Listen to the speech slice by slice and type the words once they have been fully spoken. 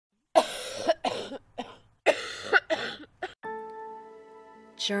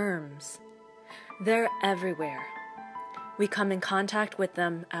Germs. They're everywhere. We come in contact with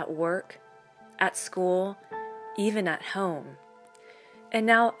them at work, at school, even at home. And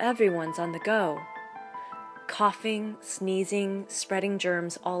now everyone's on the go. Coughing, sneezing, spreading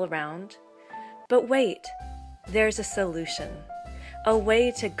germs all around. But wait, there's a solution. A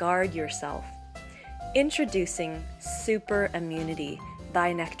way to guard yourself. Introducing Super Immunity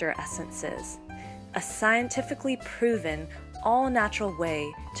by Nectar Essences, a scientifically proven all-natural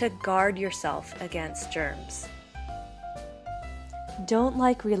way to guard yourself against germs. Don't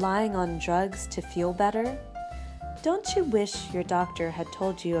like relying on drugs to feel better? Don't you wish your doctor had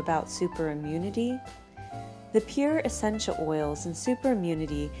told you about Super Immunity? The pure essential oils in Super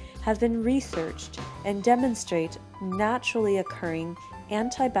Immunity have been researched and demonstrate naturally occurring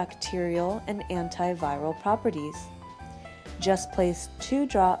antibacterial and antiviral properties. Just place 2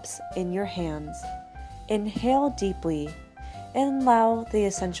 drops in your hands, inhale deeply, and allow the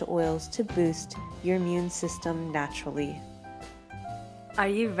essential oils to boost your immune system naturally. Are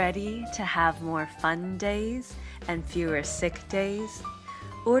you ready to have more fun days and fewer sick days?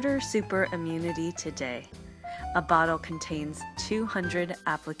 Order Super Immunity today. A bottle contains 200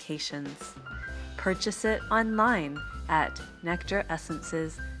 applications. Purchase it online at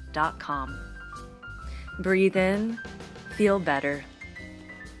nectaressences.com. Breathe in, feel better.